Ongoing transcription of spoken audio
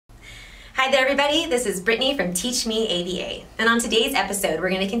Hi there everybody, this is Brittany from Teach Me ABA, and on today's episode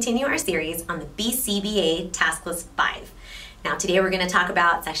we're going to continue our series on the BCBA Task List 5. Now today we're going to talk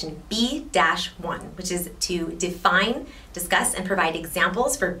about section B-1, which is to define, discuss, and provide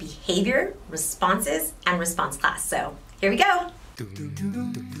examples for behavior, responses, and response class. So here we go!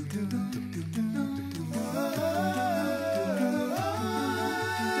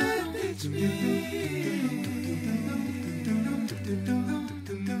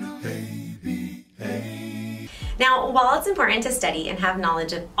 Now, while it's important to study and have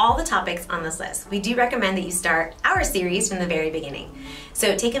knowledge of all the topics on this list, we do recommend that you start our series from the very beginning.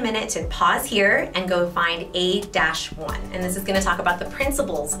 So take a minute to pause here and go find A-1, and this is going to talk about the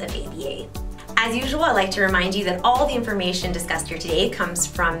principles of ABA. As usual, I'd like to remind you that all the information discussed here today comes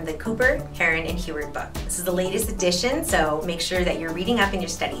from the Cooper, Heron, and Heward book. This is the latest edition, so make sure that you're reading up and you're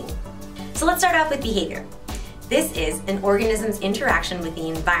studying. So let's start off with behavior. This is an organism's interaction with the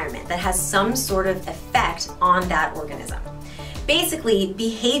environment that has some sort of effect on that organism. Basically,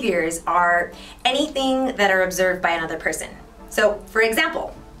 behaviors are anything that are observed by another person. So, for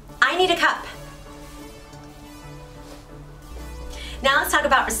example, I need a cup. Now let's talk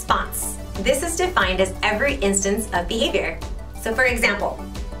about response. This is defined as every instance of behavior. So for example,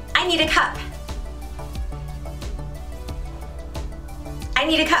 I need a cup. I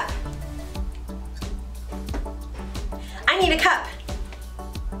need a cup. I need a cup.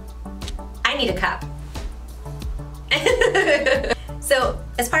 I need a cup. So,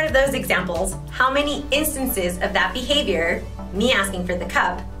 as part of those examples, how many instances of that behavior, me asking for the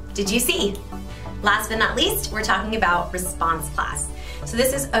cup, did you see? Last but not least, we're talking about response class. So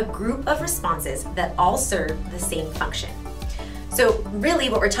this is a group of responses that all serve the same function. So really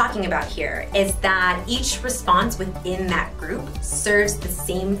what we're talking about here is that each response within that group serves the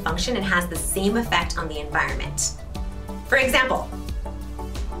same function and has the same effect on the environment. For example,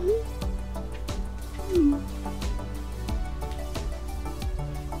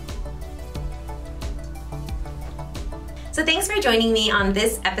 so thanks for joining me on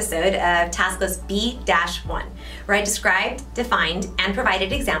this episode of Task List B-1, where I described, defined, and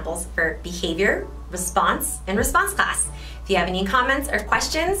provided examples for behavior, response, and response class. If you have any comments or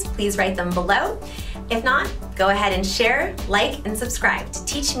questions, please write them below. If not, go ahead and share, like, and subscribe to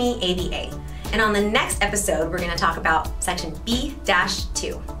Teach Me ABA. And on the next episode, we're going to talk about section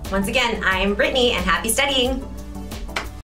B-2. Once again, I'm Brittany, and happy studying!